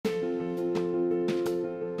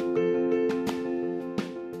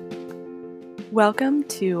Welcome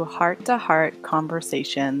to Heart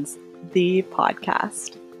Conversations, the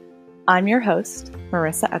podcast. I'm your host,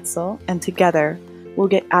 Marissa Etzel, and together we'll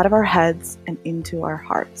get out of our heads and into our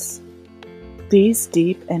hearts. These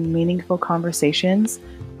deep and meaningful conversations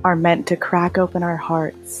are meant to crack open our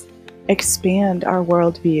hearts, expand our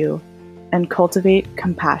worldview, and cultivate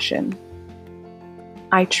compassion.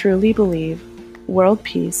 I truly believe world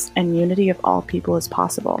peace and unity of all people is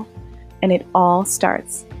possible, and it all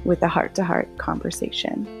starts with a heart-to-heart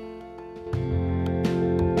conversation.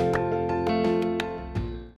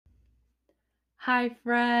 Hi,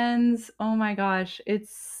 friends. Oh my gosh,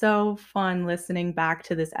 it's so fun listening back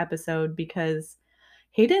to this episode because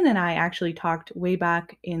Hayden and I actually talked way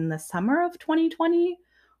back in the summer of 2020,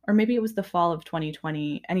 or maybe it was the fall of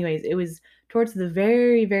 2020. Anyways, it was towards the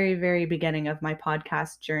very, very, very beginning of my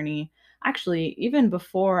podcast journey. Actually, even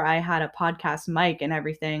before I had a podcast mic and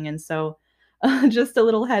everything. And so just a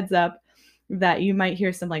little heads up that you might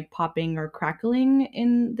hear some like popping or crackling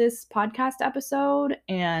in this podcast episode.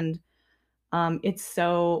 And it's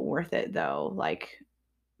so worth it though. Like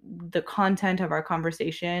the content of our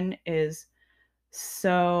conversation is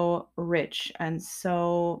so rich and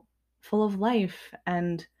so full of life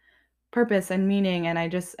and purpose and meaning. And I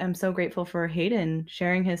just am so grateful for Hayden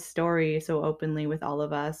sharing his story so openly with all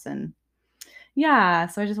of us. And yeah,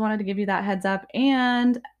 so I just wanted to give you that heads up.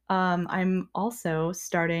 And I'm also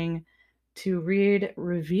starting to read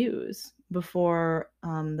reviews before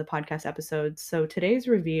the podcast episodes. So today's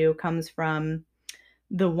review comes from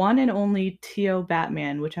the one and only T.O.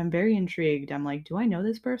 Batman, which I'm very intrigued. I'm like, do I know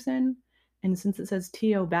this person? And since it says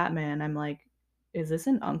T.O. Batman, I'm like, is this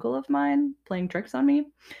an uncle of mine playing tricks on me?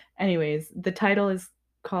 Anyways, the title is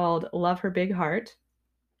called Love Her Big Heart.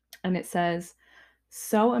 And it says,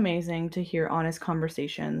 so amazing to hear honest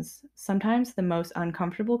conversations. Sometimes the most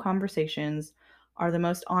uncomfortable conversations are the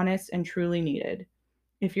most honest and truly needed.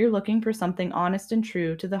 If you're looking for something honest and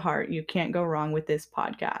true to the heart, you can't go wrong with this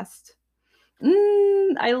podcast.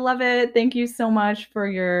 I love it. Thank you so much for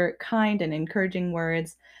your kind and encouraging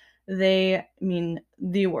words. They mean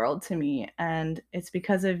the world to me. And it's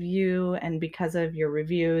because of you and because of your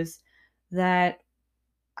reviews that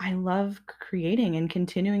I love creating and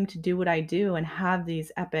continuing to do what I do and have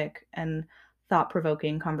these epic and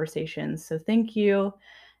thought-provoking conversations. So thank you.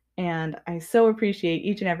 And I so appreciate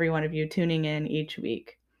each and every one of you tuning in each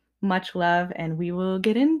week. Much love, and we will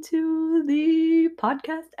get into the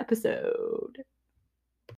podcast episode.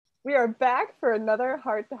 We are back for another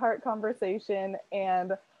heart-to-heart conversation,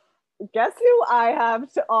 and guess who I have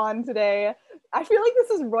on today? I feel like this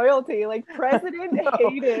is royalty, like President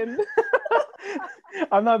Hayden.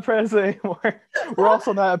 I'm not president anymore. We're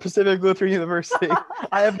also not at Pacific Lutheran University.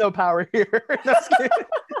 I have no power here.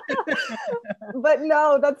 But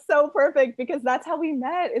no, that's so perfect because that's how we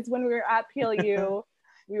met. It's when we were at PLU.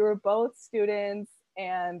 We were both students,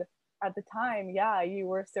 and at the time, yeah, you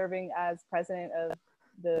were serving as president of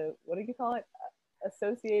the, what did you call it?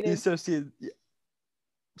 Associated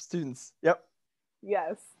students. Yep.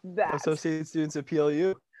 Yes, that. Associated students at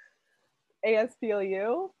PLU.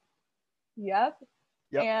 ASPLU. Yep.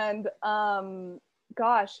 And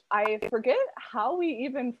gosh, I forget how we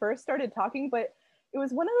even first started talking, but it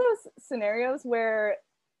was one of those scenarios where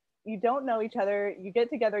you don't know each other, you get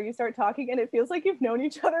together, you start talking, and it feels like you've known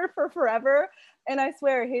each other for forever. And I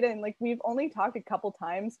swear, Hayden, like we've only talked a couple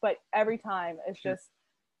times, but every time it's just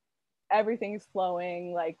everything's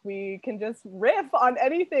flowing. Like we can just riff on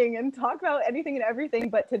anything and talk about anything and everything.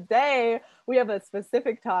 But today we have a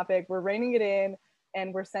specific topic. We're reining it in,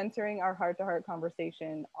 and we're centering our heart-to-heart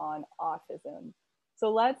conversation on autism. So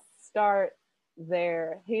let's start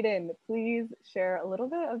there. Hayden, please share a little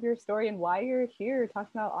bit of your story and why you're here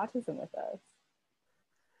talking about autism with us.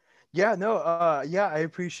 I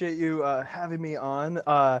appreciate you having me on.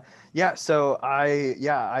 I'm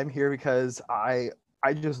here because I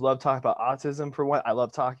just love talking about autism. For one, I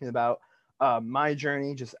love talking about my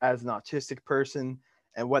journey just as an autistic person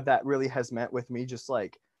and what that really has meant with me, just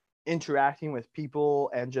like interacting with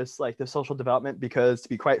people and just like the social development, because to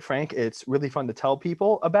be quite frank, it's really fun to tell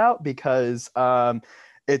people about because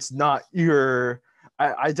it's not I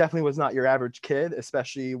definitely was not your average kid,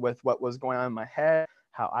 especially with what was going on in my head,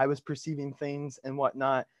 how I was perceiving things and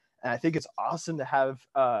whatnot. And I think it's awesome to have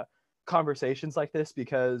conversations like this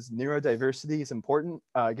because neurodiversity is important.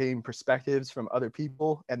 Getting perspectives from other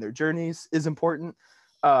people and their journeys is important.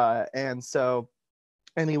 And so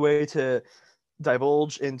any way to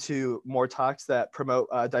divulge into more talks that promote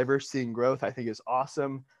diversity and growth, I think is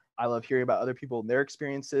awesome. I love hearing about other people and their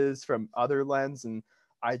experiences from other lens. And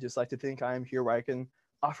I just like to think I'm here where I can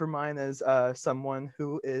offer mine as someone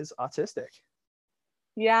who is autistic.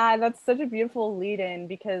 Yeah, that's such a beautiful lead in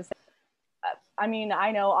because I mean,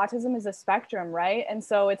 I know autism is a spectrum, right? And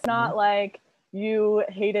so it's Hmm. not like you,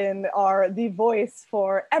 Hayden, are the voice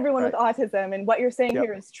for everyone with Right. autism and what you're saying Yep.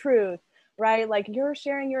 here is truth, right? Like you're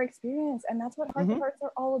sharing your experience, and that's what Heart to Hmm. Hearts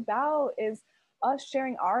are all about, is us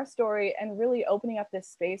sharing our story and really opening up this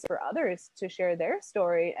space for others to share their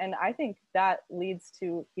story. And I think that leads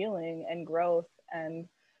to healing and growth. And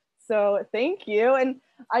so thank you. And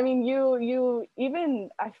I mean, you even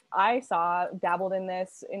I saw dabbled in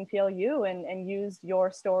this in PLU and used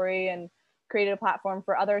your story and created a platform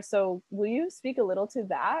for others. So will you speak a little to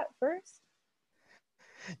that first?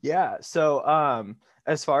 Yeah. So,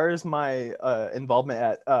 as far as my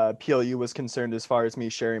involvement at PLU was concerned, as far as me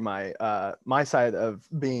sharing my side of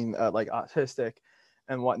being like autistic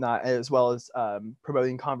and whatnot, as well as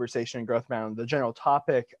promoting conversation and growth around the general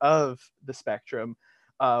topic of the spectrum,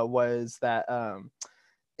 was that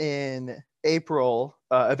in April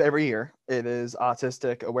of every year, it is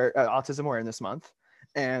Autism Awareness Month.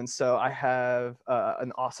 And so I have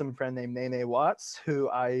an awesome friend named Nene Watts, who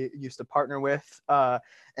I used to partner with.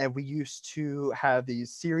 And we used to have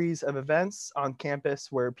these series of events on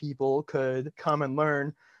campus where people could come and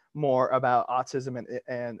learn more about autism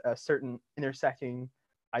and a certain intersecting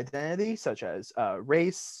identity, such as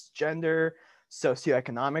race, gender,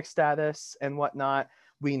 socioeconomic status, and whatnot.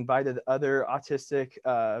 We invited other autistic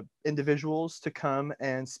individuals to come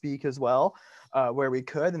and speak as well, where we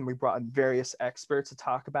could, and we brought in various experts to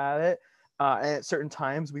talk about it. And at certain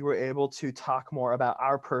times, we were able to talk more about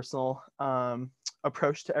our personal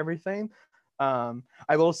approach to everything.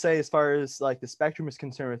 I will say, as far as like the spectrum is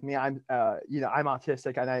concerned with me, I'm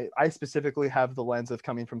autistic, and I specifically have the lens of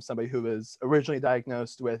coming from somebody who was originally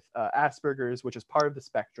diagnosed with Asperger's, which is part of the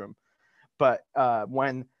spectrum. But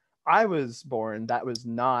when I was born, that was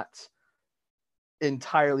not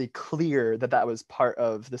entirely clear that that was part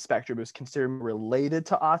of the spectrum. It was considered related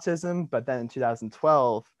to autism, but then in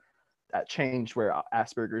 2012, that changed where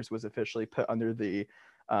Asperger's was officially put under the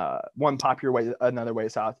one popular way, another way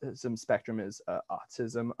is autism spectrum is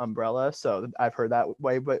autism umbrella. So I've heard that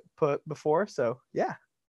way put before. So yeah.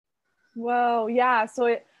 Whoa, yeah.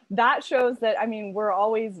 So that shows that, I mean, we're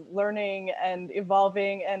always learning and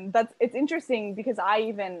evolving, and it's interesting because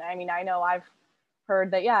I mean, I know I've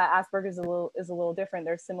heard that, yeah, Asperger's is a little different.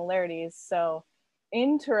 There's similarities. So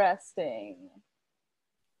interesting.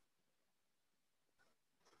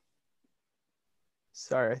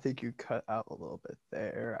 Sorry, I think you cut out a little bit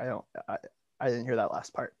there. I didn't hear that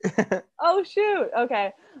last part. Oh shoot.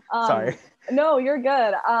 Okay. Sorry. No, you're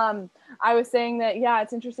good. I was saying that, yeah,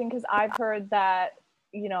 it's interesting because I've heard that,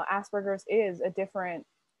 Asperger's is a different,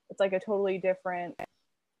 it's like a totally different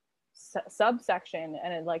subsection,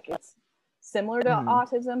 and it's similar to Mhm.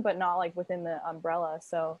 autism but not like within the umbrella.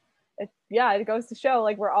 So it goes to show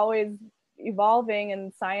like we're always evolving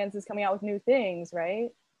and science is coming out with new things, right?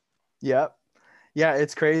 Yep. Yeah,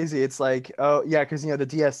 it's crazy. It's like, oh yeah, because the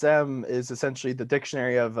DSM is essentially the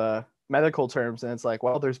dictionary of medical terms, and it's like,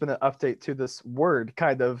 well, there's been an update to this word,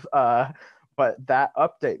 kind of, but that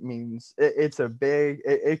update means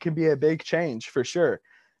it can be a big change for sure.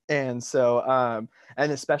 And so,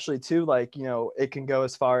 and especially too, like it can go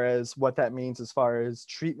as far as what that means as far as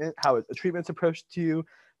treatment, how a treatment's approached to you,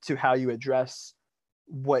 to how you address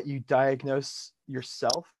what you diagnose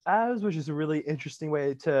yourself as, which is a really interesting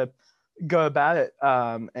way to go about it.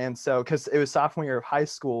 And so, because it was sophomore year of high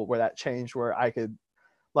school where that changed, where I could,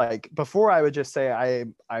 like, before I would just say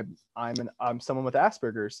I'm someone with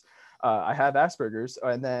Asperger's. I have Asperger's,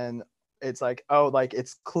 and then it's like, oh, like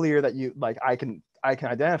it's clear that you like I can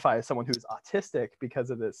identify as someone who's autistic because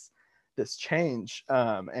of this change.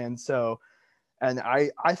 And so, and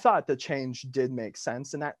I thought the change did make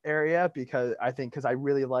sense in that area, because I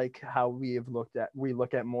really like how we look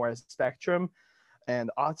at more as spectrum and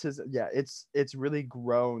autism. Yeah, it's really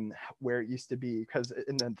grown where it used to be, because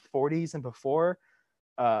in the 40s and before,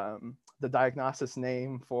 the diagnosis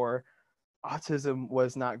name for autism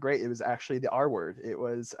was not great. It was actually the R word. It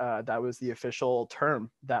was that was the official term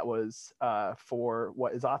that was for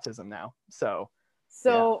what is autism now. So yeah.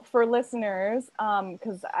 So for listeners,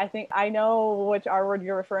 because I think I know which R word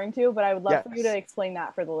you're referring to, but I would love for you to Yes. explain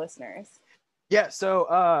that for the listeners. Yeah,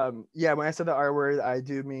 so yeah, when I said the R word, I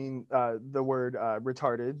do mean the word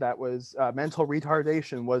retarded. That was mental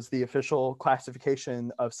retardation was the official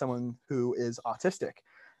classification of someone who is autistic,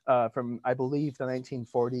 from I believe the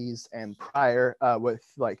 1940s and prior, with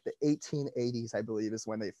like the 1880s, I believe, is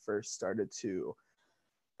when they first started to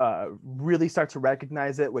really start to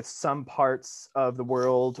recognize it, with some parts of the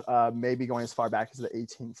world maybe going as far back as the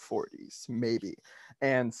 1840s, maybe.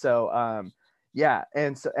 And so Yeah,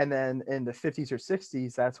 and then in the 50s or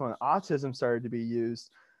 60s, that's when autism started to be used.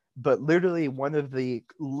 But literally, one of the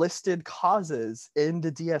listed causes in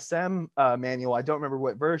the DSM manual, I don't remember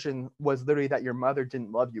what version, was literally that your mother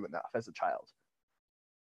didn't love you enough as a child.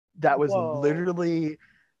 That was Whoa. literally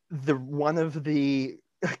the one of the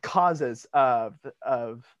causes of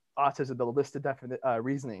autism, the listed definite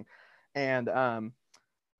reasoning. And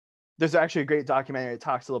there's actually a great documentary that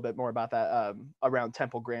talks a little bit more about that, around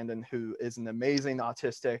Temple Grandin, who is an amazing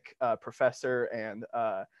autistic professor. And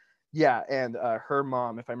her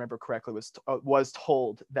mom, if I remember correctly, was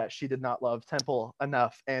told that she did not love Temple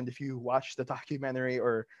enough. And if you watch the documentary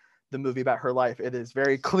or the movie about her life, it is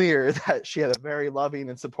very clear that she had a very loving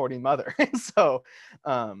and supporting mother. So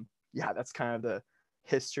that's kind of the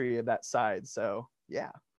history of that side. So yeah.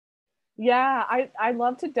 Yeah, I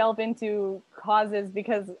love to delve into causes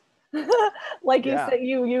because like you Yeah. said,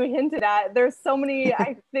 you hinted at, there's so many,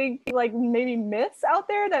 I think, like maybe myths out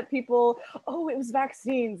there that people, oh, it was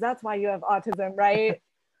vaccines, that's why you have autism, right?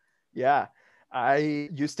 Yeah, I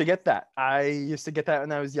used to get that. I used to get that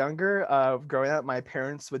when I was younger. Growing up, my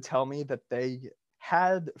parents would tell me that they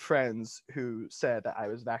had friends who said that I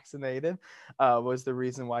was vaccinated, was the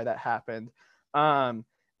reason why that happened.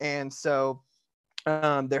 And so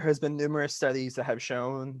there has been numerous studies that have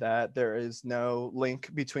shown that there is no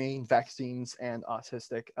link between vaccines and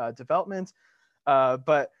autistic development.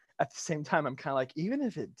 But at the same time, I'm kind of like, even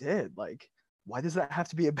if it did, like, why does that have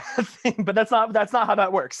to be a bad thing? But that's not how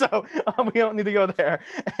that works. So we don't need to go there.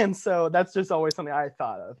 And so that's just always something I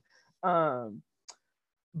thought of.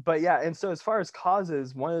 But yeah, and so as far as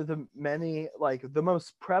causes, one of the many, like the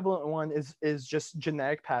most prevalent one is just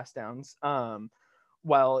genetic pass downs.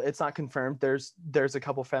 While it's not confirmed, there's a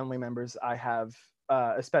couple family members I have,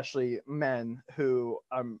 especially men who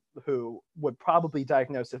would probably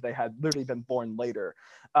diagnose if they had literally been born later,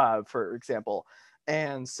 for example.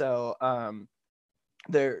 And so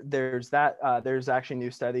there's that. There's actually a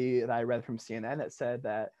new study that I read from CNN that said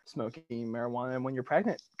that smoking marijuana when you're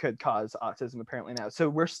pregnant could cause autism, apparently now. So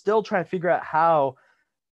we're still trying to figure out how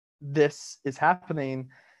this is happening,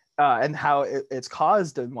 and how it's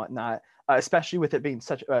caused and whatnot, especially with it being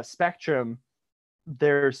such a spectrum.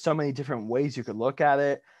 There's so many different ways you could look at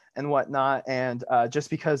it and whatnot. And just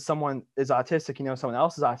because someone is autistic, someone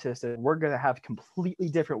else is autistic, we're going to have completely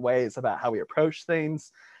different ways about how we approach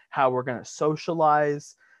things, how we're going to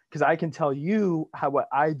socialize. Because I can tell you what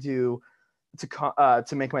I do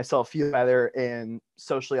to make myself feel better in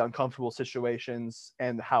socially uncomfortable situations,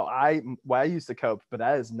 and what I used to cope. But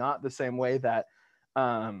that is not the same way that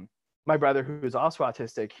my brother, who is also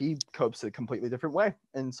autistic, he copes a completely different way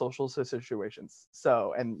in social situations.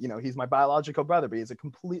 So, and he's my biological brother, but he has a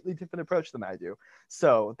completely different approach than I do.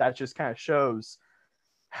 So that just kind of shows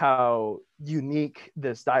how unique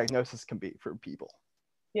this diagnosis can be for people.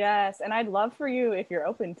 Yes, and I'd love for you, if you're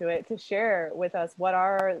open to it, to share with us what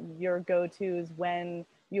are your go-tos when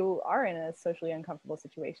you are in a socially uncomfortable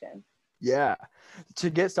situation. Yeah.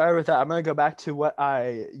 To get started with that, I'm going to go back to what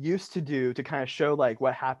I used to do to kind of show like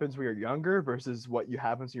what happens when you're younger versus what you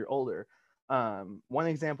happens when you're older. One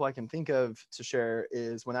example I can think of to share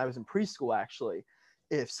is when I was in preschool, actually.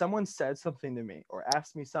 If someone said something to me or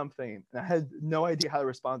asked me something and I had no idea how to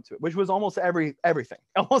respond to it, which was almost everything,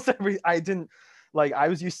 I was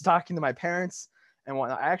used to talking to my parents, and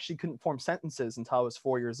when I actually couldn't form sentences until I was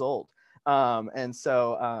 4 years old. And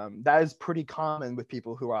so that is pretty common with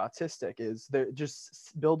people who are autistic, is they're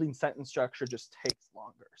just building sentence structure just takes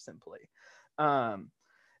longer, simply.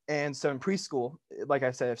 And so in preschool, like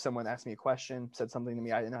I said, if someone asked me a question, said something to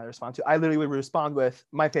me I didn't know how to respond to, I literally would respond with,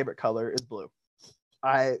 my favorite color is blue.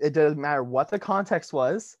 It doesn't matter what the context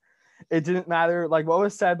was. It didn't matter like what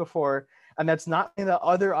was said before. And that's not that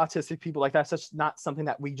other autistic people, like that's just not something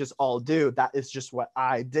that we just all do. That is just what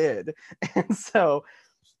I did. And so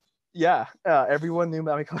yeah, everyone knew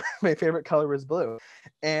my favorite color was blue.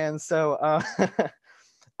 And so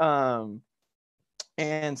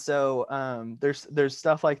there's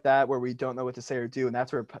stuff like that where we don't know what to say or do, and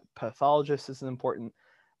that's where pathologist is important.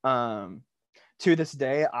 To this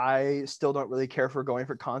day, I still don't really care for going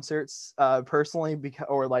for concerts personally,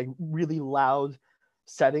 or like really loud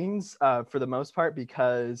settings for the most part,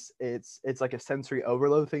 because it's like a sensory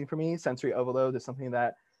overload thing for me. Sensory overload is something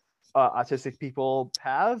that autistic people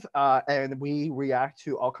have, and we react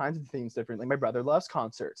to all kinds of things differently. My brother loves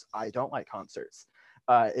concerts. I don't like concerts.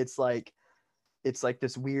 It's like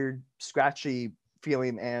this weird scratchy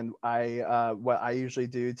feeling, and what I usually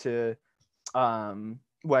do in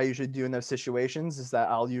those situations is that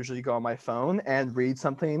I'll usually go on my phone and read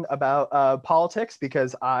something about politics,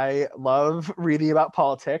 because I love reading about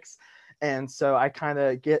politics. And so I kind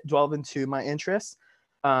of delve into my interests.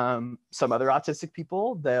 Some other autistic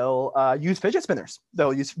people, they'll use fidget spinners.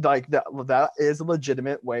 They'll use like that is a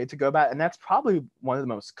legitimate way to go about it. And that's probably one of the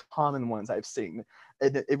most common ones I've seen.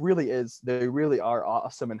 It really is. They really are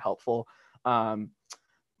awesome and helpful.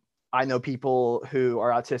 I know people who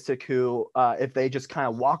are autistic who, if they just kind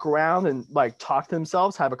of walk around and like talk to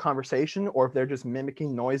themselves, have a conversation, or if they're just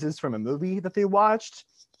mimicking noises from a movie that they watched,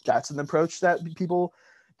 that's an approach that people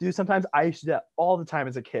do sometimes. I used to do that all the time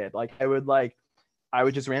as a kid. Like I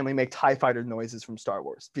would just randomly make TIE fighter noises from Star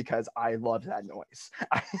Wars because I loved that noise.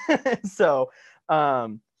 So,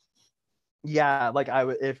 yeah, like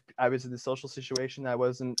if I was in a social situation I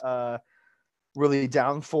wasn't really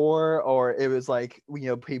down for, or it was like, you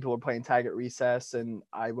know, people were playing tag at recess and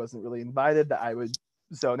I wasn't really invited, that I would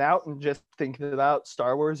zone out and just thinking about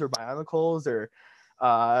Star Wars or Bionicles or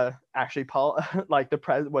actually like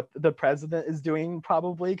what the president is doing,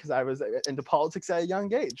 probably because I was into politics at a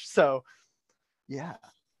young age. So yeah.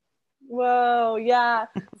 Whoa, yeah.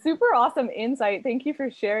 Super awesome insight. Thank you for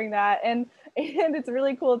sharing that. And it's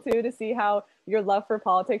really cool too to see how your love for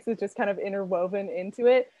politics is just kind of interwoven into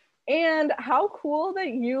it. And how cool that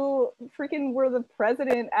you freaking were the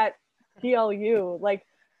president at PLU. Like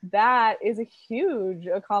that is a huge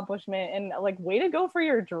accomplishment and like way to go for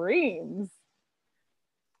your dreams.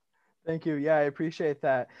 Thank you. Yeah, I appreciate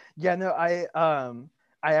that. Yeah, no, I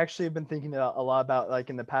actually have been thinking a lot about,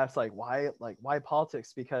 like, in the past, like why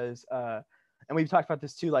politics, because and we've talked about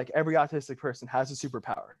this too, like every autistic person has a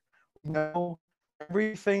superpower. You know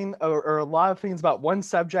everything, or a lot of things about one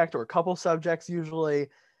subject or a couple subjects usually.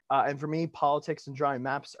 And for me, politics and drawing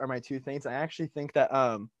maps are my two things. I actually think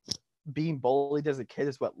that being bullied as a kid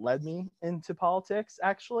is what led me into politics,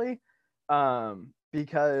 actually,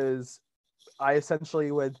 because I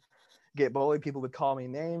essentially would get bullied. People would call me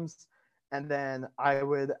names, and then I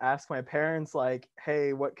would ask my parents, like,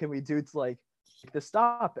 hey, what can we do to like make this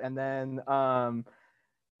stop? And then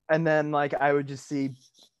like I would see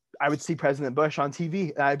President Bush on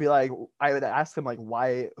TV, and I would ask them, like,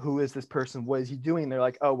 why, who is this person, what is he doing? They're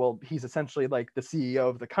like, oh, well, he's essentially like the CEO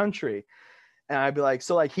of the country. And I'd be like,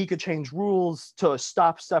 so like he could change rules to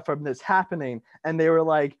stop stuff from this happening. And they were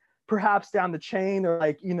like, perhaps down the chain, or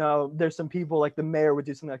like, you know, there's some people, like the mayor would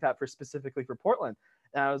do something like that specifically for Portland.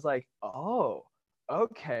 And I was like, oh,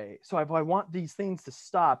 okay. So if I want these things to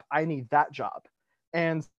stop, I need that job.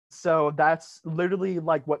 And so that's literally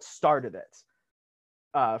like what started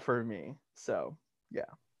it for me. So yeah.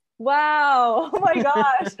 Wow. Oh my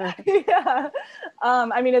gosh. Yeah.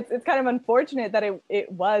 I mean, it's kind of unfortunate that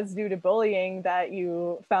it was due to bullying that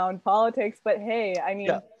you found politics, but hey, I mean,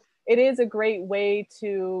 yeah, it is a great way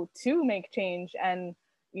to make change, and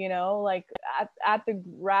you know, like at the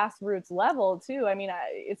grassroots level too. I mean,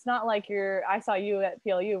 it's not like I saw you at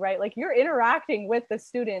PLU, right? Like you're interacting with the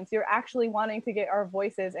students, you're actually wanting to get our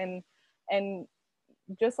voices and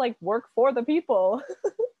just like work for the people.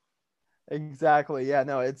 Exactly. Yeah,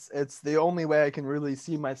 no, it's the only way I can really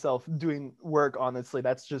see myself doing work, honestly.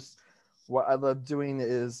 That's just what I love doing.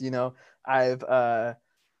 Is, you know, I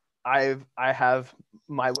have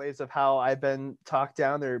my ways of how I've been talked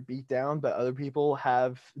down or beat down, but other people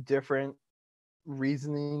have different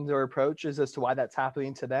reasonings or approaches as to why that's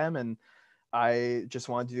happening to them, and I just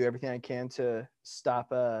want to do everything I can to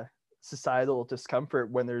stop societal discomfort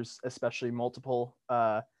when there's especially multiple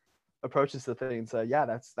approaches to things. Yeah,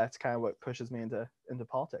 that's kind of what pushes me into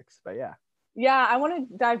politics. But yeah, I want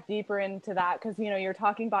to dive deeper into that, because you know, you're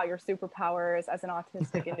talking about your superpowers as an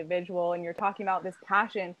autistic individual, and you're talking about this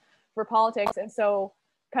passion for politics. And so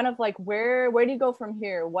kind of like where do you go from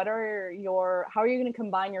here? How are you going to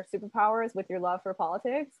combine your superpowers with your love for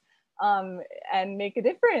politics, and make a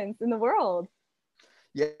difference in the world?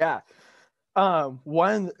 Yeah.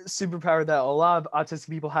 One superpower that a lot of autistic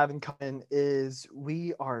people have in common is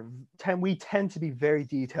we tend to be very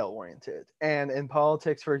detail oriented, and in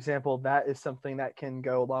politics, for example, that is something that can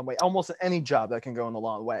go a long way. Almost any job that can go in a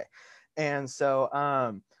long way. And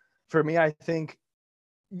so for me, I think,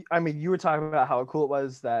 I mean, you were talking about how cool it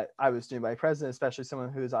was that I was doing by president, especially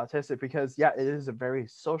someone who is autistic, because yeah, it is a very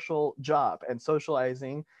social job, and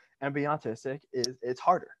socializing and being autistic it's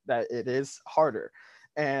harder. That it is harder.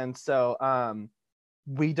 And so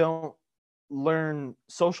we don't learn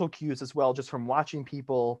social cues as well just from watching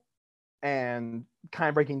people and kind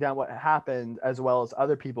of breaking down what happened as well as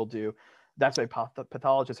other people do. That's why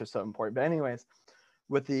pathologists are so important. But anyways,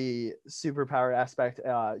 with the superpower aspect,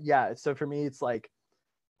 yeah, so for me, it's like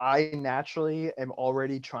I naturally am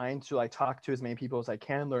already trying to like talk to as many people as I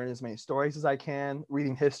can, learn as many stories as I can,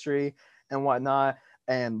 reading history and whatnot.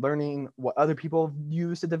 and learning what other people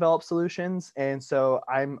use to develop solutions. And so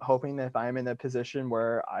I'm hoping that if I'm in a position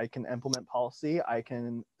where I can implement policy, I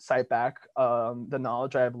can cite back the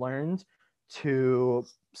knowledge I've learned to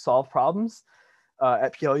solve problems.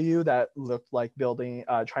 At PLU, that looked like building,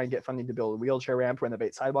 trying to get funding to build a wheelchair ramp,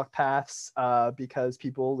 renovate sidewalk paths, because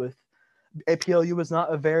people with PLU was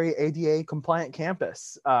not a very ADA compliant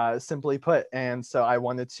campus, simply put. And so I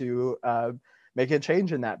wanted to make a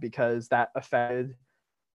change in that because that affected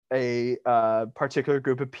a particular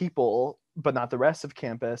group of people, but not the rest of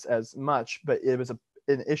campus as much. But it was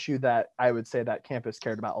an issue that I would say that campus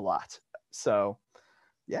cared about a lot. So,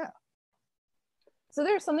 yeah. So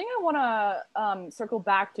there's something I want to circle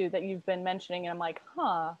back to that you've been mentioning, and I'm like,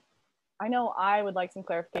 I know I would like some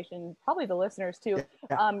clarification, probably the listeners too.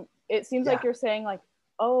 Yeah. It seems like you're saying like,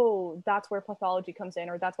 oh, that's where pathology comes in,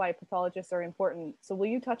 or that's why pathologists are important. So will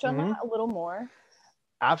you touch on that a little more?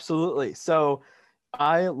 Absolutely. So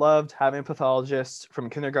I loved having a pathologist from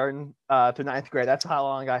kindergarten through ninth grade. That's how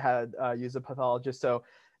long I had used a pathologist. So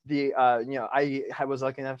I was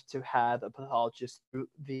lucky enough to have a pathologist through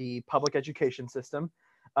the public education system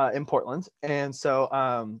in Portland. And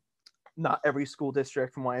so not every school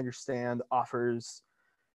district, from what I understand, offers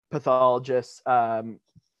pathologists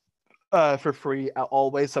for free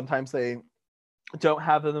always. Sometimes they don't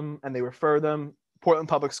have them and they refer them. Portland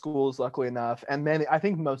Public Schools, luckily enough, and I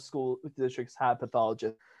think most school districts have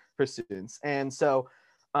pathologists for students. And so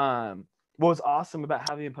what was awesome about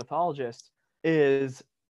having a pathologist is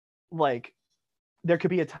like there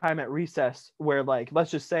could be a time at recess where, like,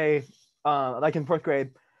 let's just say like in fourth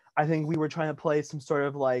grade, I think we were trying to play some sort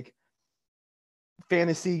of like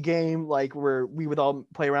fantasy game, like where we would all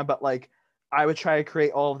play around, but like I would try to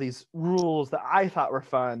create all of these rules that I thought were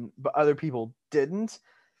fun, but other people didn't.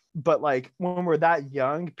 But like when we're that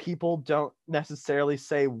young, people don't necessarily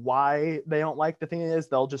say why they don't like the thing it is.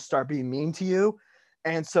 They'll just start being mean to you.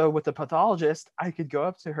 And so with the pathologist, I could go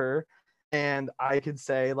up to her and I could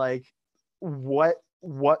say like, what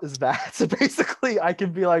is that? So basically I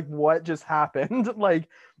could be like, what just happened? Like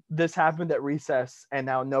this happened at recess and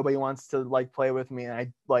now nobody wants to like play with me. And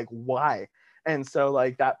I like, why? And so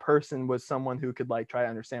like that person was someone who could like try to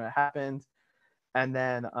understand what happened. And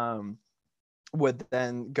then would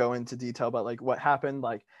then go into detail about like what happened,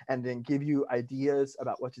 like, and then give you ideas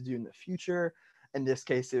about what to do in the future. In this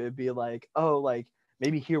case, it would be like, oh, like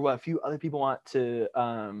maybe hear what a few other people want to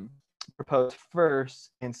propose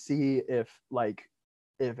first and see if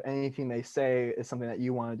anything they say is something that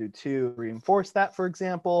you want to do too, reinforce that, for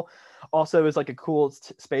example. Also, it was like a cool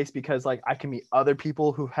space because like I can meet other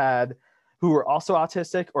people who were also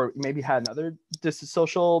autistic or maybe had another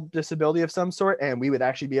social disability of some sort, and we would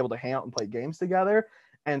actually be able to hang out and play games together.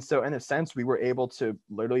 And so in a sense, we were able to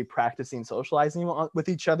literally practicing socializing with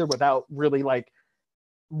each other without really like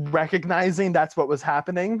recognizing that's what was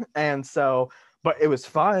happening. And so, but it was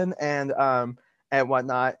fun and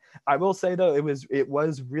whatnot. I will say though, it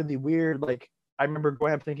was really weird. Like I remember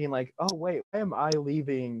going up thinking like, oh wait, why am I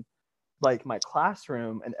leaving like my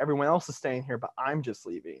classroom and everyone else is staying here, but I'm just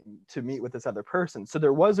leaving to meet with this other person. So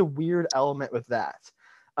there was a weird element with that.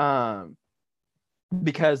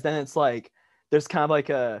 Because then it's like, there's kind of like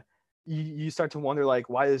you start to wonder like,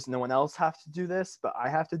 why does no one else have to do this, but I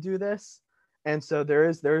have to do this? And so there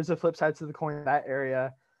is a flip side to the coin in that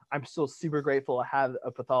area. I'm still super grateful to have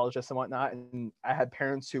a pathologist and whatnot. And I had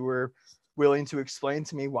parents who were willing to explain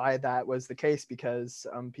to me why that was the case, because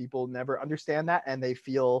people never understand that and they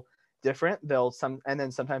feel different. And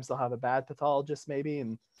then sometimes they'll have a bad pathologist maybe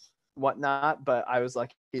and whatnot. But I was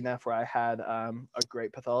lucky enough where I had a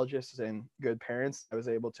great pathologist and good parents. I was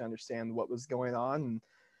able to understand what was going on and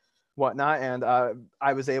whatnot. And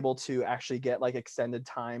I was able to actually get like extended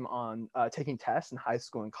time on taking tests in high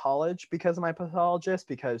school and college because of my pathologist,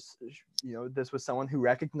 because this was someone who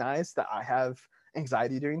recognized that I have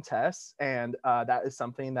anxiety during tests, and that is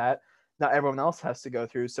something that not everyone else has to go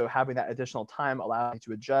through. So having that additional time allowed me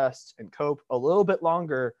to adjust and cope a little bit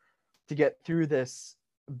longer to get through this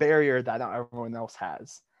barrier that not everyone else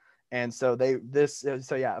has. And so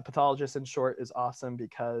a pathologist in short is awesome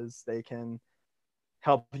because they can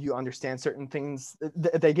help you understand certain things.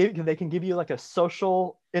 They can give you like a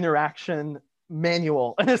social interaction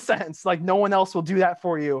manual in a sense. Like no one else will do that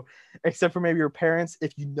for you except for maybe your parents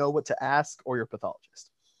if you know what to ask, or your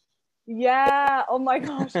pathologist. Yeah. Oh my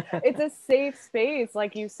gosh. It's a safe space,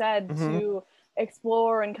 like you said, to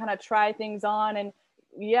explore and kind of try things on. And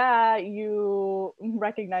yeah, you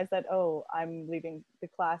recognize that, oh, I'm leaving the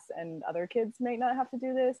class and other kids may not have to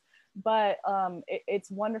do this. But it's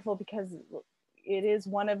wonderful because it is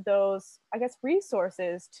one of those, I guess,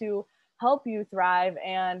 resources to help you thrive.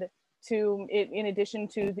 And to it, in addition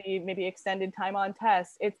to the maybe extended time on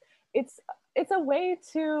tests. It's a way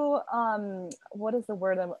to what is the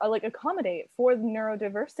word, like accommodate for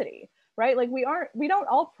neurodiversity, right? Like we don't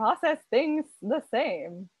all process things the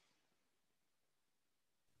same.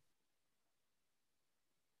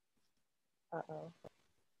 Uh-oh.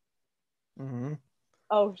 Mm-hmm.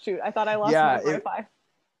 Oh shoot, I thought I lost my Wi-Fi.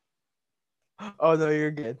 Oh no,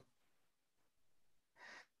 you're good.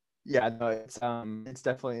 Yeah, no, it's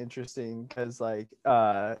definitely interesting because like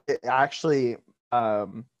it actually a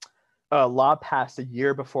law passed a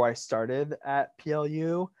year before I started at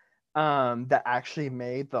PLU that actually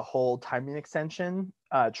made the whole timing extension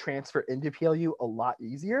transfer into PLU a lot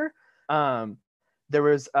easier. There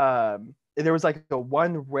was like the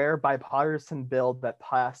one rare bipartisan bill that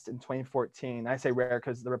passed in 2014. I say rare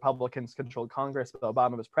because the Republicans controlled Congress, but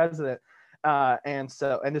Obama was president. And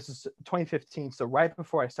this is 2015, so right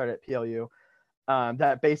before I started at PLU,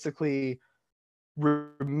 that basically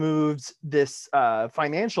removes this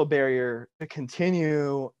financial barrier to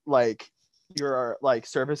continue like your like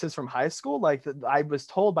services from high school. Like I was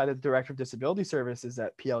told by the director of disability services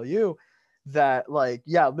at PLU that like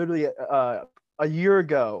literally a year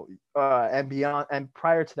ago and beyond and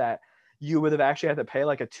prior to that, you would have actually had to pay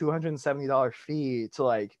like a $270 fee to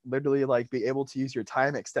like literally like be able to use your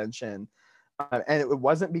time extension. And it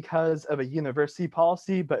wasn't because of a university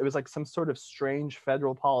policy, but it was like some sort of strange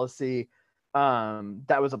federal policy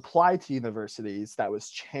that was applied to universities that was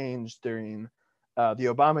changed during the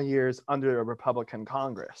Obama years under a Republican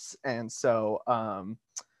Congress. And so,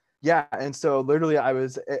 and so literally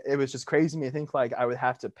it was just crazy to me to think like I would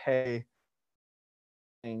have to pay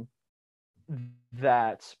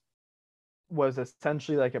that was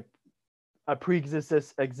essentially like a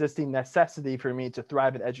pre-existing necessity for me to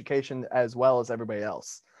thrive in education as well as everybody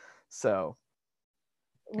else. So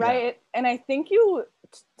right. Yeah. And I think you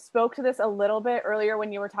spoke to this a little bit earlier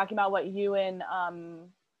when you were talking about what you and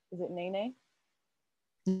is it Nene?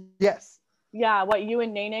 Yes. Yeah, what you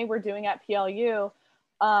and Nene were doing at PLU,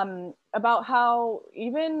 about how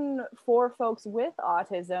even for folks with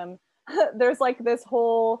autism, there's like this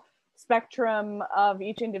whole spectrum of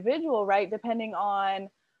each individual, right? Depending on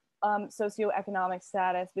socioeconomic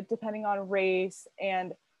status, but depending on race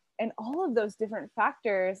and all of those different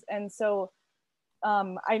factors. And so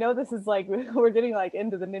I know this is like we're getting like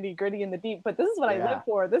into the nitty gritty and the deep, but this is what I live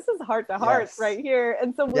for. This is heart to heart right here.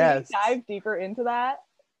 And so will you dive deeper into that?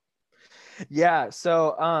 Yeah.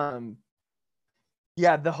 So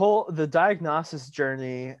the diagnosis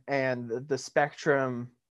journey and the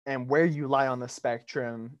spectrum and where you lie on the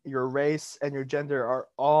spectrum, your race and your gender are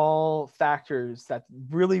all factors that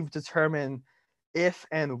really determine if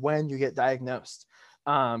and when you get diagnosed.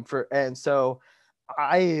 And so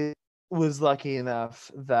I was lucky enough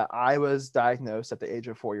that I was diagnosed at the age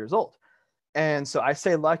of 4 years old. And so I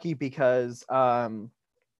say lucky because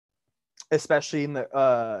especially in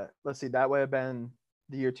the let's see, that would have been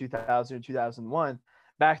the year 2000 or 2001.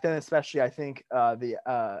 Back then, especially, I think the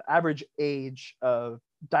average age of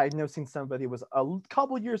diagnosing somebody was a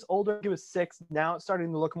couple years older. It was 6. Now it's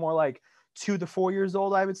starting to look more like 2 to 4 years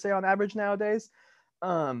old, I would say, on average nowadays.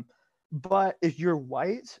 But if you're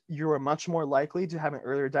white, you're much more likely to have an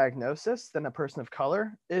earlier diagnosis than a person of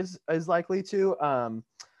color is likely to.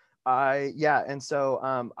 And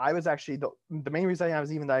so I was actually the main reason I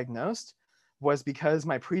was even diagnosed was because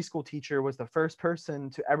my preschool teacher was the first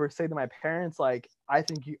person to ever say to my parents, like, I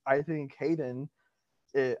think Hayden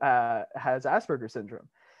has Asperger's syndrome.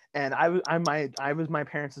 And I was my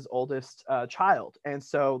parents' oldest child. And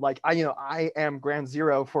so like, I am ground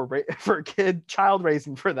zero for child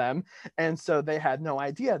raising for them. And so they had no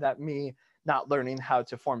idea that me not learning how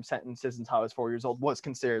to form sentences until I was 4 years old was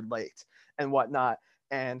considered late and whatnot.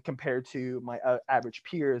 And compared to my average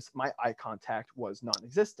peers, my eye contact was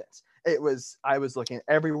non-existent. I was looking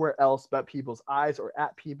everywhere else but people's eyes or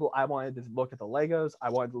at people. I wanted to look at the Legos. I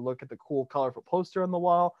wanted to look at the cool, colorful poster on the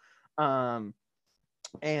wall,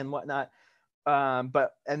 and whatnot.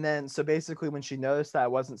 So basically when she noticed that I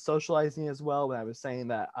wasn't socializing as well, when I was saying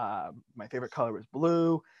that my favorite color was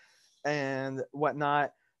blue and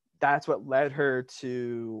whatnot, that's what led her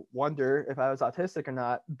to wonder if I was autistic or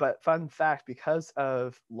not. But fun fact, because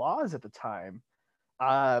of laws at the time,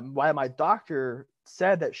 why my doctor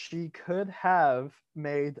said that she could have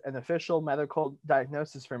made an official medical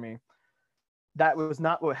diagnosis for me, that was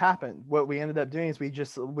not what happened. What we ended up doing is we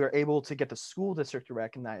were able to get the school district to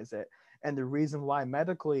recognize it. And the reason why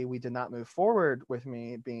medically we did not move forward with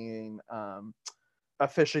me being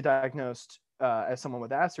officially diagnosed as someone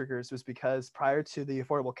with Asperger's was because prior to the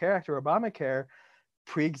Affordable Care Act or Obamacare,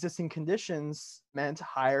 pre-existing conditions meant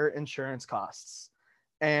higher insurance costs.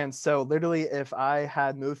 And so literally, if I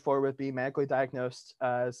had moved forward with being medically diagnosed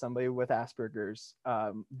as somebody with Asperger's,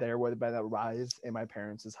 there would have been a rise in my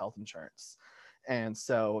parents' health insurance. And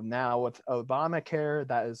so now with Obamacare,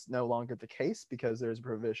 that is no longer the case because there's a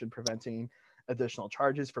provision preventing additional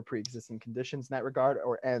charges for pre-existing conditions in that regard,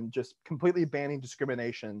 and just completely banning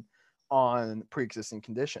discrimination on pre-existing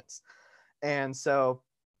conditions. And so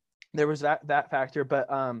there was that factor. But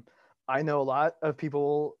I know a lot of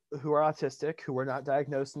people who are autistic who were not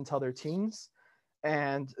diagnosed until their teens.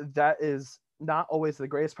 And that is not always the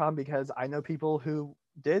greatest problem, because I know people who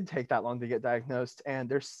did take that long to get diagnosed, and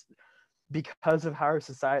there's, because of how our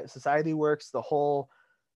society works, the whole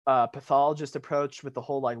pathologist approach with the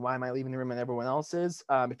whole like, why am I leaving the room and everyone else is,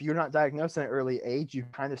 if you're not diagnosed at an early age, you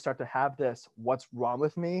kind of start to have this what's wrong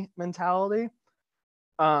with me mentality.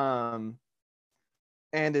 And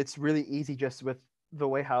it's really easy just with the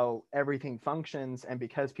way how everything functions, and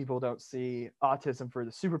because people don't see autism for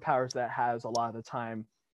the superpowers that has, a lot of the time,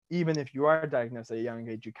 even if you are diagnosed at a young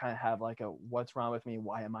age, you kind of have like a what's wrong with me,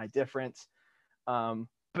 why am I different.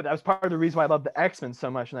 But that was part of the reason why I loved the X-Men so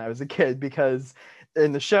much when I was a kid, because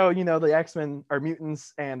in the show, you know, the X-Men are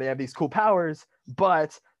mutants and they have these cool powers,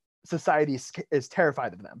 but society is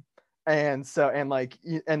terrified of them. And so, and like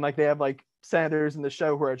they have like senators in the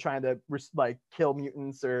show who are trying to like kill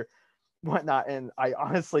mutants or whatnot. And I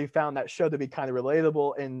honestly found that show to be kind of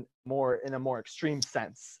relatable in a more extreme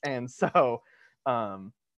sense. And so,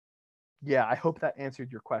 yeah, I hope that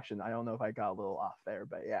answered your question. I don't know if I got a little off there,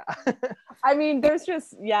 but yeah. I mean, there's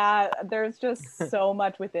just so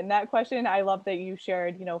much within that question. I love that you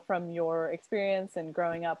shared, you know, from your experience and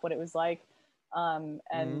growing up, what it was like.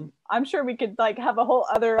 And I'm sure we could like have a whole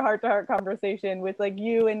other heart-to-heart conversation with like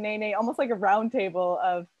you and Nene, almost like a round table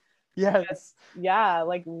of yes,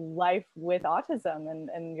 like life with autism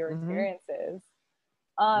and your experiences.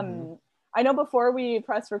 I know before we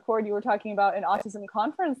press record, you were talking about an autism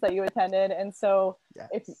conference that you attended. And so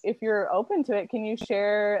if you're open to it, can you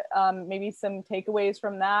share maybe some takeaways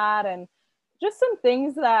from that, and just some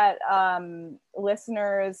things that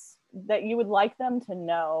listeners, that you would like them to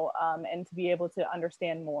know and to be able to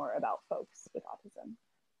understand more about folks with autism?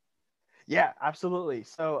 Yeah, absolutely.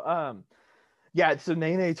 So, so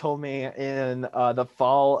Nene told me in the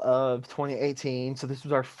fall of 2018, so this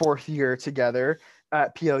was our 4th year together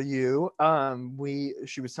at PLU.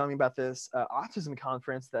 She was telling me about this autism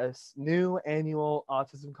conference, this new annual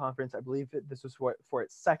autism conference. I believe this was for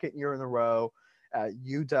its 2nd year in a row at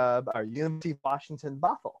UW, or University of Washington,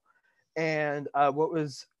 Bothell. And what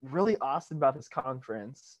was really awesome about this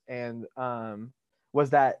conference and was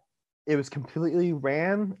that it was completely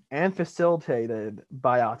ran and facilitated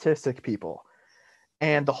by autistic people.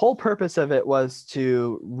 And the whole purpose of it was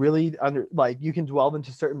to really you can delve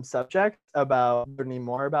into certain subjects about learning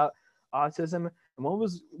more about autism. And what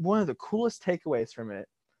was one of the coolest takeaways from it,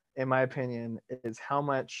 in my opinion, is how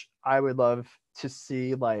much I would love to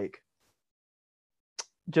see like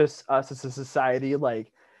just us as a society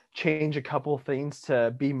like change a couple things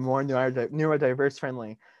to be more neurodiverse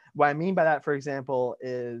friendly. What I mean by that, for example,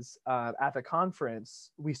 is at the conference,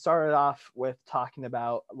 we started off with talking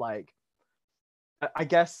about like, I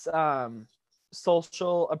guess,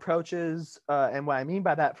 social approaches. And what I mean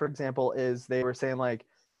by that, for example, is they were saying like,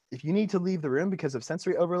 if you need to leave the room because of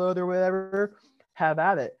sensory overload or whatever, have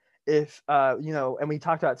at it. If, and we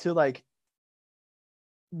talked about too, like,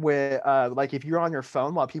 with like if you're on your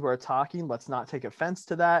phone while people are talking, let's not take offense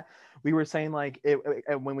to that. We were saying like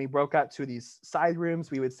when we broke out to these side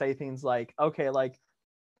rooms, we would say things like, okay, like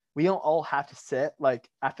we don't all have to sit like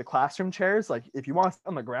at the classroom chairs. Like if you want to sit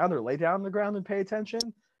on the ground or lay down on the ground and pay attention,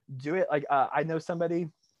 do it. Like I know somebody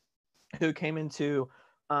who came into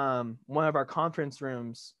one of our conference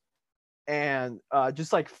rooms, and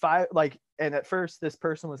just like and at first this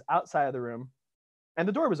person was outside of the room and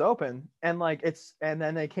the door was open, and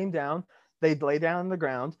then they came down, they lay down on the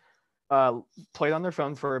ground, played on their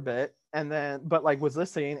phone for a bit, and then but like was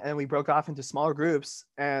listening, and we broke off into smaller groups.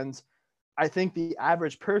 And I think the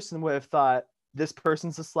average person would have thought, this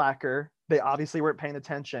person's a slacker, they obviously weren't paying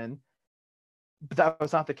attention. But that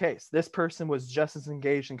was not the case. This person was just as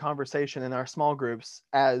engaged in conversation in our small groups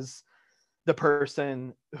as the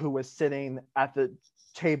person who was sitting at the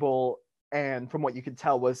table, and from what you could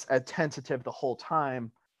tell was attentive the whole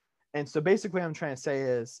time. And so basically what I'm trying to say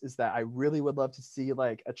is that I really would love to see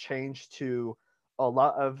like a change to a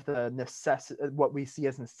lot of the what we see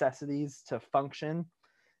as necessities to function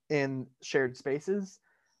in shared spaces.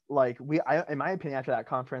 Like in my opinion, after that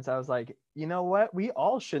conference, I was like, you know what? We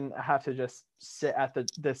all shouldn't have to just sit at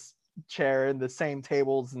this chair and the same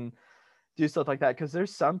tables and do stuff like that. Because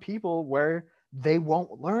there's some people where they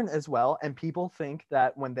won't learn as well, and people think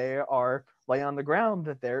that when they are laying on the ground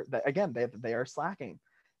that they are slacking.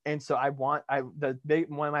 And so one of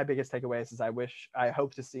my biggest takeaways is I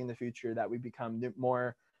hope to see in the future that we become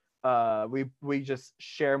more we just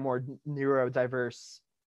share more neurodiverse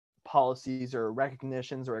policies or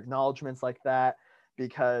recognitions or acknowledgments like that,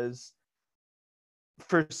 because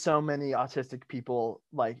for so many autistic people,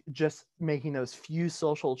 like just making those few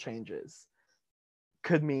social changes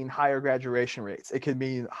could mean higher graduation rates. It could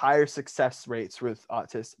mean higher success rates for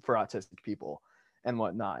autistic people and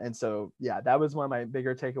whatnot. And so, yeah, that was one of my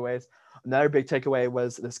bigger takeaways. Another big takeaway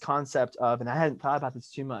was this concept of, and I hadn't thought about this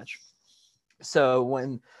too much.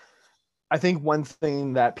 So I think one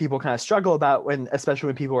thing that people kind of struggle about especially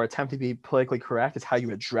when people are attempting to be politically correct, is how you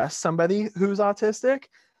address somebody who's autistic.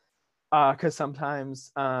 Because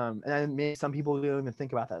sometimes, and maybe some people don't even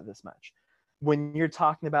think about that this much. When you're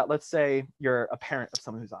talking about, let's say you're a parent of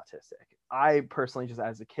someone who's autistic. I personally, just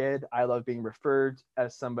as a kid, I love being referred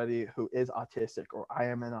as somebody who is autistic, or I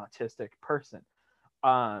am an autistic person.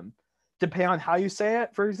 Depending on how you say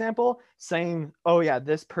it, for example, saying, oh yeah,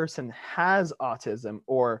 this person has autism,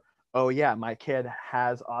 or oh yeah, my kid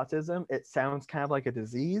has autism, it sounds kind of like a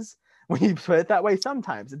disease when you put it that way.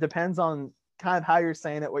 Sometimes it depends on kind of how you're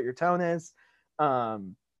saying it, what your tone is,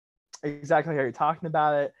 exactly how you're talking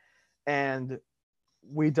about it. And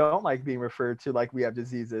we don't like being referred to like we have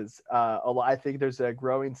diseases. I think there's a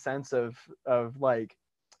growing sense of like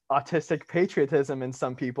autistic patriotism in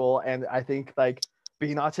some people, and I think like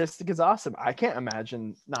being autistic is awesome. I can't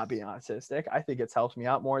imagine not being autistic. I think it's helped me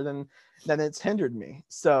out more than it's hindered me.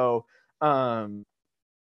 So yeah,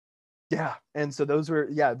 and so those were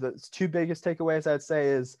the two biggest takeaways I'd say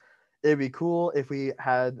is it'd be cool if we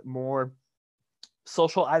had more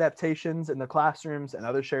social adaptations in the classrooms and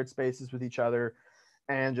other shared spaces with each other,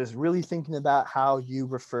 and just really thinking about how you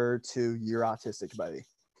refer to your autistic buddy.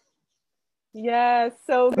 Yes,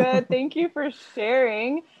 so good. Thank you for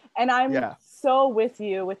sharing. And I'm so with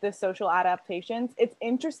you with the social adaptations. It's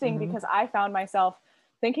interesting because I found myself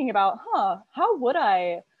thinking about, how would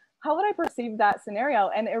I perceive that scenario?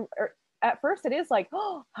 And at first it is like,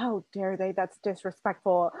 oh, how dare they? That's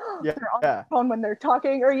disrespectful. They're on the phone when they're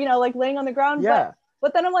talking, or, like laying on the ground. Yeah.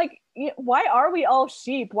 But then I'm like, why are we all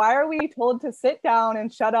sheep? Why are we told to sit down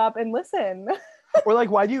and shut up and listen? Or like,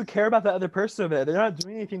 why do you care about the other person over there? They're not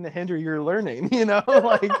doing anything to hinder your learning,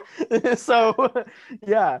 like, so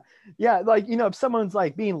yeah. Like, if someone's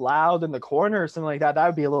like being loud in the corner or something like that, that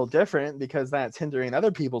would be a little different because that's hindering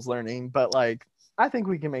other people's learning. But like, I think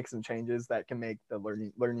we can make some changes that can make the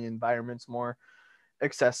learning environments more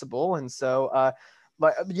accessible. And so,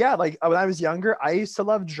 like when I was younger, I used to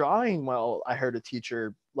love drawing. Well, I heard a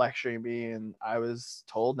teacher lecturing me, and I was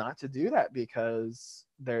told not to do that because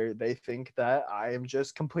they think that I am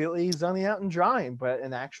just completely zoning out and drawing. But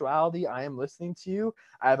in actuality, I am listening to you.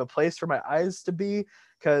 I have a place for my eyes to be,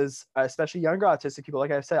 because especially younger autistic people,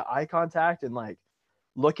 like I said, eye contact and like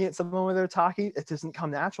looking at someone when they're talking, it doesn't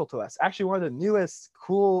come natural to us. Actually, one of the newest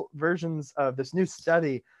cool versions of this new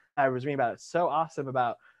study I was reading about, it's so awesome,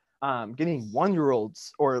 about getting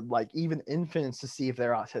 1-year-olds or like even infants to see if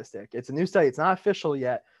they're autistic. It's a new study. It's not official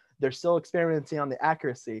yet. They're still experimenting on the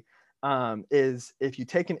accuracy. Is if you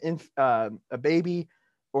take a baby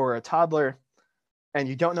or a toddler and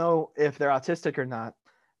you don't know if they're autistic or not,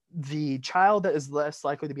 the child that is less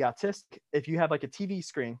likely to be autistic, if you have like a TV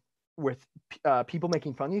screen with people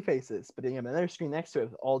making funny faces, but then you have another screen next to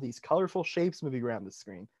it with all these colorful shapes moving around the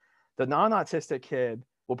screen, the non-autistic kid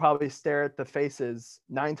will probably stare at the faces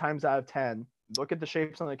 9 times out of 10, look at the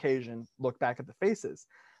shapes on occasion, look back at the faces.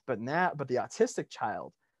 But the autistic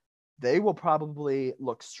child, they will probably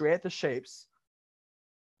look straight at the shapes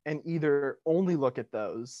and either only look at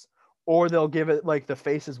those, or they'll give it like the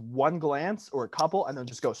faces one glance or a couple and then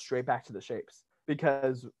just go straight back to the shapes.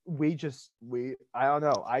 Because I don't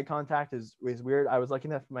know, eye contact is weird. I was lucky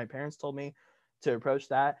enough, my parents told me to approach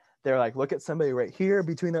that. They're like, look at somebody right here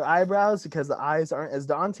between their eyebrows, because the eyes aren't as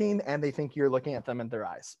daunting and they think you're looking at them in their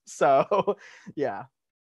eyes. So yeah.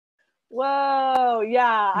 Whoa.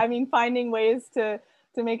 Yeah. I mean, finding ways to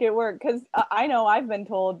make it work. Because I know I've been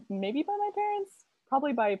told, maybe by my parents,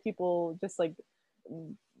 probably by people just like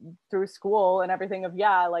through school and everything, of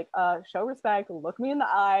show respect, look me in the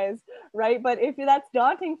eyes, right? But if that's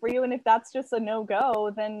daunting for you, and if that's just a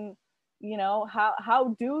no-go, then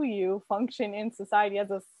how do you function in society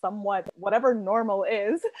as a somewhat, whatever normal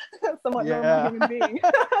is, somewhat normal human being?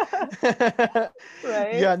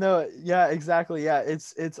 Right? Yeah, exactly. Yeah,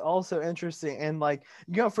 it's also interesting. And like,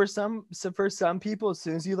 for some people, as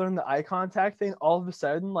soon as you learn the eye contact thing, all of a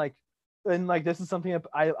sudden, like, and like this is something that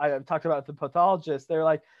I've talked about with the pathologist. They're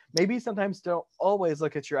like, maybe sometimes don't always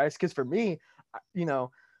look at your eyes, because for me, you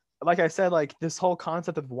know, like I said, like this whole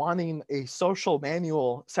concept of wanting a social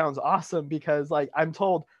manual sounds awesome, because like I'm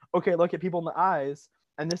told, okay, look at people in the eyes,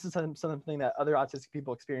 and this is something that other autistic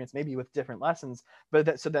people experience, maybe with different lessons. But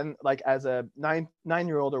that, so then like as a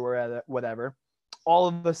 9-year-old or whatever, all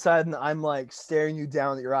of a sudden I'm like staring you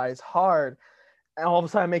down at your eyes hard, and all of a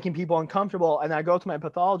sudden I'm making people uncomfortable. And I go to my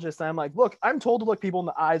pathologist and I'm like, look, I'm told to look people in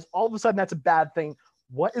the eyes. All of a sudden that's a bad thing.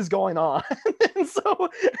 What is going on? and so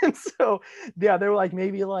and so yeah, they were like,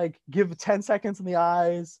 maybe like give 10 seconds in the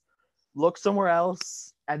eyes, look somewhere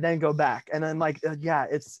else, and then go back. And then like yeah,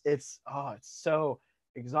 it's oh, it's so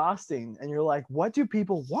exhausting. And you're like, what do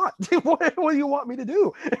people want? what do you want me to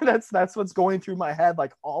do? And that's what's going through my head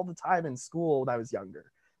like all the time in school when I was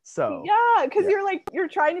younger. So yeah, because you're like, you're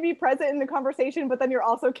trying to be present in the conversation, but then you're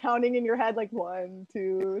also counting in your head like 1,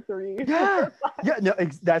 2, 3. Yeah, 4, yeah, no,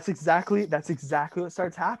 that's exactly what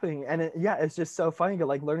starts happening. And yeah, it's just so funny to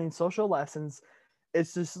like learning social lessons.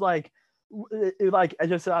 It's just like like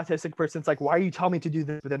just an autistic person, it's like, why are you telling me to do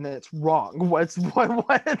this, but then it's wrong? What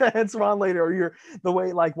then it's wrong later? Or you're the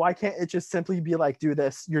way, like, why can't it just simply be like, do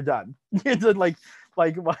this, you're done? It's like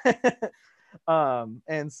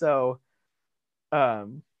and so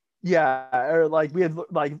yeah, or like we had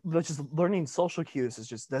like just learning social cues is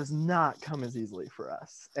just does not come as easily for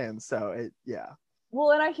us. And so it, yeah.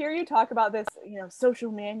 Well, and I hear you talk about this,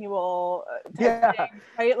 social manual yeah thing,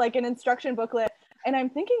 right? Like an instruction booklet. And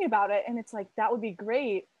I'm thinking about it, and it's like, that would be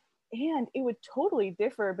great. And it would totally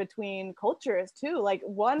differ between cultures too. Like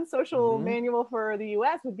one social manual for the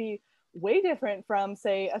US would be way different from,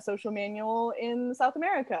 say, a social manual in South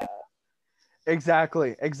America.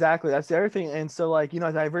 Exactly. That's the other thing. And so like,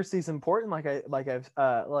 diversity is important, like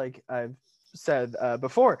I've said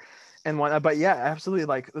before. And one, but yeah, absolutely,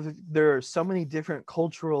 like there are so many different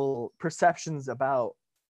cultural perceptions about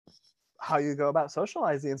how you go about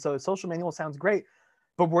socializing. And so a social manual sounds great,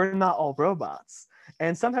 but we're not all robots.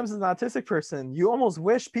 And sometimes as an autistic person, you almost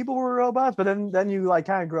wish people were robots, but then you like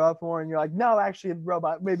kind of grow up more and you're like, no, actually a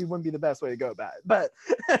robot maybe wouldn't be the best way to go about it. But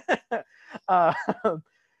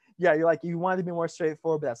yeah, you're like, you want to be more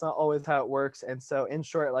straightforward, but that's not always how it works. And so in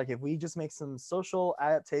short, like if we just make some social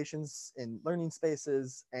adaptations in learning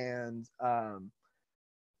spaces, and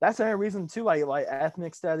that's another reason too, like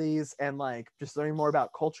ethnic studies and like just learning more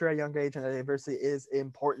about culture at a young age and diversity is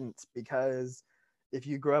important, because if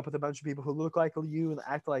you grow up with a bunch of people who look like you and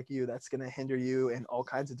act like you, that's going to hinder you in all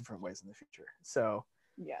kinds of different ways in the future. So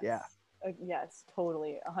yes. Yeah. Yes,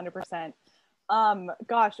 totally. 100%.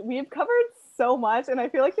 Gosh, we've covered so much, and I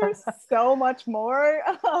feel like there's so much more.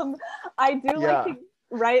 I do like to,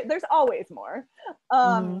 right? There's always more.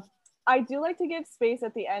 I do like to give space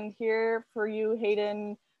at the end here for you,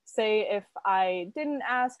 Hayden. Say if I didn't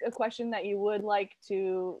ask a question that you would like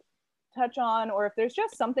to touch on, or if there's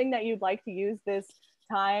just something that you'd like to use this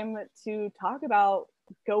time to talk about,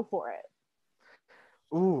 go for it.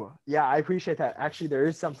 Ooh, yeah, I appreciate that. Actually, there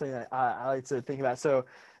is something that I like to think about. So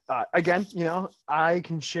again, I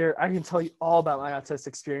can tell you all about my autistic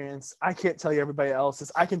experience. I can't tell you everybody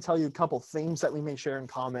else's. I can tell you a couple themes that we may share in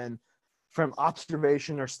common from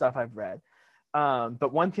observation or stuff I've read.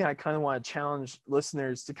 But one thing I kind of want to challenge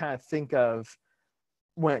listeners to kind of think of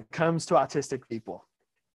when it comes to autistic people,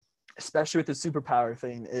 especially with the superpower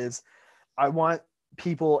thing, is I want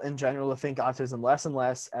people in general to think autism less and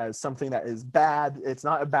less as something that is bad. It's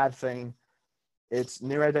not a bad thing. It's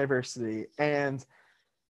neurodiversity. And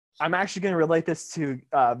I'm actually going to relate this to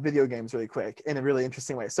video games really quick in a really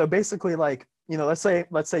interesting way. So basically, like, let's say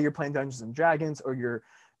you're playing Dungeons and Dragons, or you're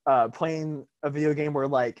playing a video game where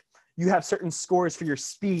like you have certain scores for your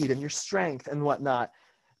speed and your strength and whatnot.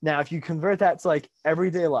 Now, if you convert that to like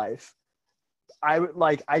everyday life, I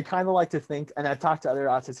kind of like to think, and I've talked to other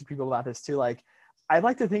autistic people about this too, like I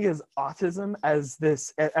like to think as autism as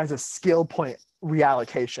a skill point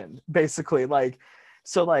reallocation, basically. Like,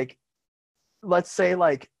 so like, let's say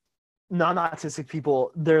like non-autistic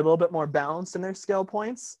people, they're a little bit more balanced in their skill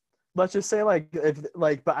points. Let's just say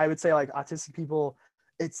but I would say like autistic people,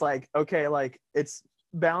 it's like, okay, like it's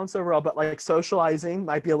balanced overall, but like socializing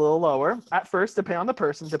might be a little lower at first, depending on the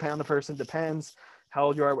person, depends how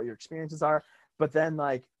old you are, what your experiences are. But then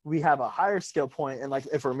like we have a higher skill point. And like,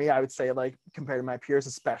 if for me, I would say like compared to my peers,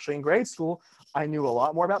 especially in grade school, I knew a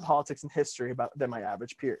lot more about politics and history than my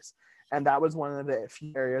average peers. And that was one of the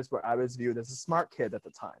few areas where I was viewed as a smart kid at the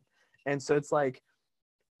time. And so it's like,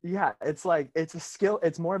 yeah, it's like,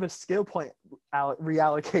 it's more of a skill point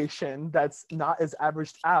reallocation that's not as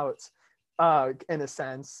averaged out in a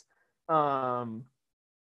sense.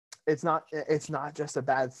 it's not just a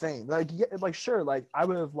bad thing. Like, yeah, like sure, like I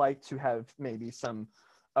would have liked to have maybe some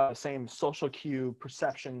same social cue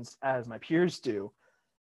perceptions as my peers do,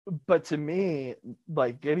 but to me,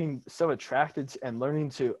 like getting so attracted to, and learning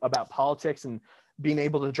to about politics and being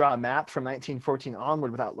able to draw a map from 1914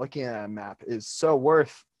 onward without looking at a map is so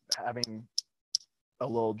worth having a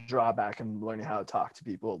little drawback and learning how to talk to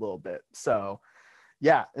people a little bit. So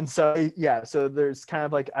yeah, and so yeah, so there's kind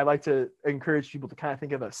of like, I like to encourage people to kind of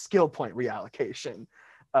think of a skill point reallocation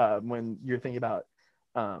when you're thinking about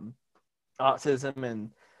autism. And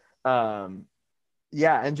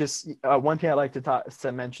yeah, and just one thing I like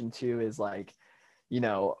to mention too is like, you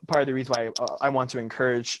know, part of the reason why I want to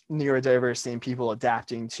encourage neurodiversity and people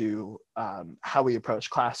adapting to how we approach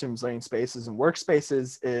classrooms, learning spaces, and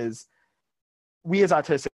workspaces is we as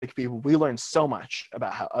autistic people, we learn so much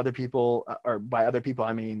about how other people, or by other people,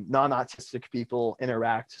 I mean non-autistic people,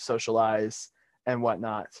 interact, socialize, and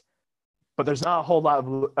whatnot. But there's not a whole lot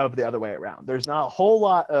of the other way around. There's not a whole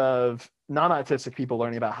lot of non-autistic people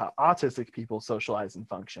learning about how autistic people socialize and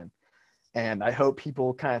function. And I hope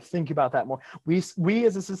people kind of think about that more. We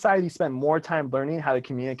as a society spend more time learning how to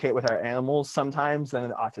communicate with our animals sometimes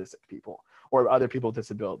than autistic people or other people with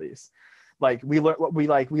disabilities. Like we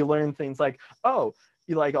learn things like, oh,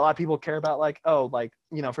 like a lot of people care about like, oh, like,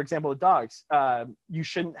 you know, for example, with dogs, you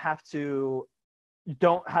shouldn't have to, you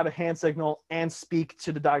don't have a hand signal and speak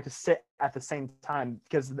to the dog to sit at the same time,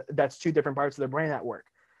 because that's two different parts of their brain at work.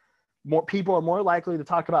 More people are more likely to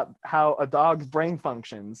talk about how a dog's brain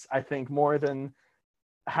functions, I think, more than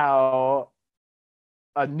how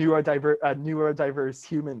a neurodiverse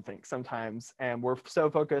human thinks sometimes. And we're so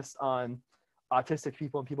focused on autistic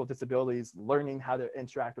people and people with disabilities learning how to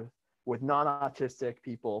interact with non-autistic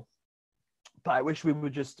people. But I wish we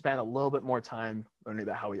would just spend a little bit more time learning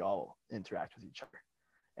about how we all interact with each other.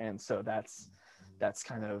 And so that's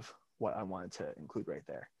kind of what I wanted to include right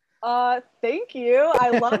there. Thank you.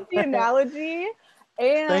 I love the analogy.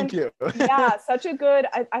 And thank you. Yeah, such a good,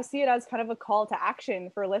 I see it as kind of a call to action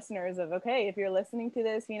for listeners of, okay, if you're listening to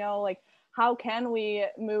this, you know, like, how can we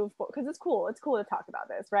move forward? Because it's cool to talk about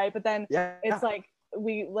this, right? But then it's like,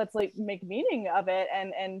 let's like make meaning of it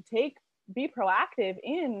and be proactive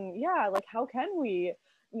in, like, how can we,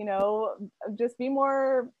 you know, just be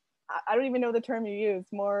more, I don't even know the term you use,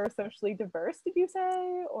 more socially diverse, did you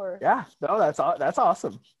say? Or yeah, no, that's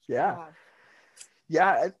awesome. Yeah.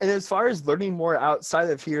 And as far as learning more outside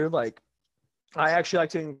of here, like, I actually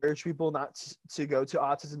like to encourage people not to go to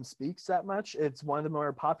Autism Speaks that much. It's one of the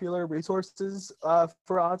more popular resources for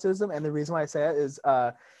autism. And the reason why I say it is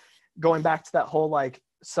going back to that whole, like,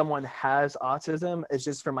 someone has autism, is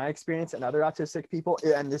just from my experience and other autistic people,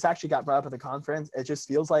 and this actually got brought up at the conference, it just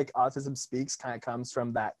feels like Autism Speaks kind of comes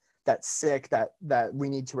from that sick that we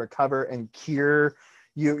need to recover and cure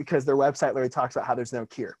you, because their website literally talks about how there's no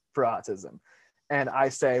cure for autism. And I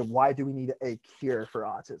say, why do we need a cure for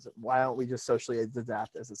autism? Why don't we just socially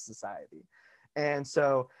adapt as a society? And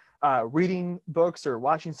so reading books or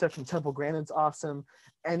watching stuff from Temple Grandin's awesome.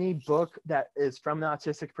 Any book that is from an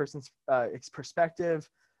autistic person's perspective.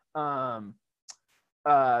 John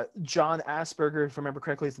Asperger, if I remember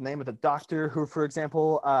correctly, is the name of the doctor who, for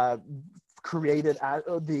example, created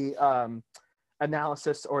the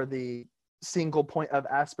analysis or the single point of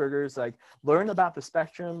Asperger's. Like, learn about the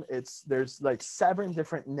spectrum. There's like 7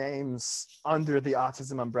 different names under the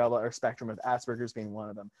autism umbrella or spectrum, with Asperger's being one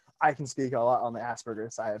of them. I can speak a lot on the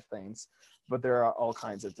Asperger side of things, but there are all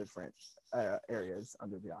kinds of different areas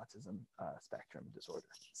under the autism spectrum disorder.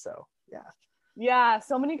 So yeah,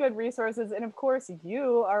 so many good resources, and of course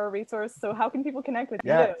you are a resource. So how can people connect with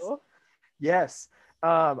you? Yes.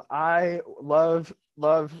 I love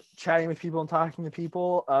chatting with people and talking to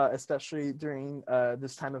people, especially during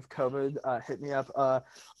this time of COVID. Hit me up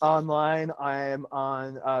online. I am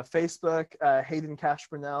on Facebook, Hayden Cash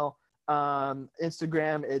Burnell.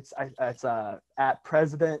 Instagram, it's at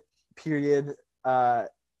president period, and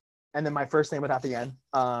then my first name without the N.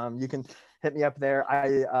 You can hit me up there.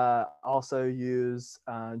 I also use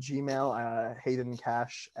Gmail,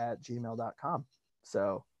 haydencash@gmail.com.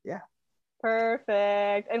 So yeah.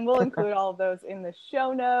 Perfect. And we'll include all of those in the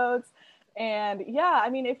show notes. And yeah, I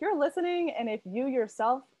mean, if you're listening and if you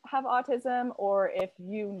yourself have autism, or if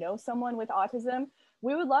you know someone with autism,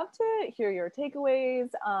 we would love to hear your takeaways.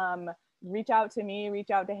 Reach out to me, reach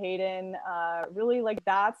out to Hayden. Really, like,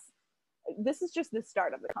 this is just the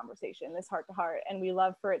start of the conversation, this heart to heart. And we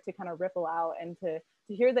love for it to kind of ripple out and to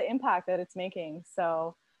hear the impact that it's making.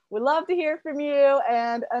 So we'd love to hear from you.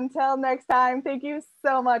 And until next time, thank you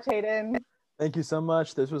so much, Hayden. Thank you so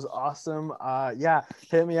much. This was awesome. Yeah,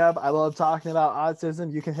 hit me up. I love talking about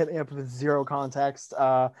autism. You can hit me up with zero context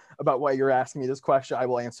about what you're asking me this question. I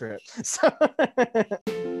will answer it. So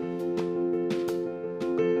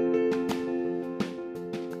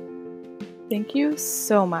Thank you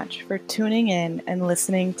so much for tuning in and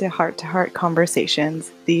listening to Heart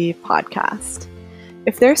Conversations, the podcast.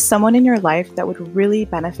 If there's someone in your life that would really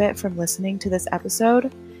benefit from listening to this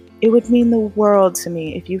episode, it would mean the world to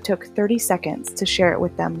me if you took 30 seconds to share it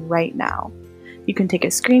with them right now. You can take a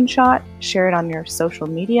screenshot, share it on your social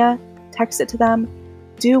media, text it to them,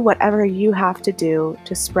 do whatever you have to do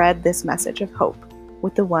to spread this message of hope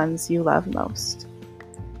with the ones you love most.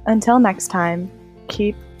 Until next time,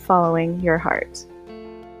 keep following your heart.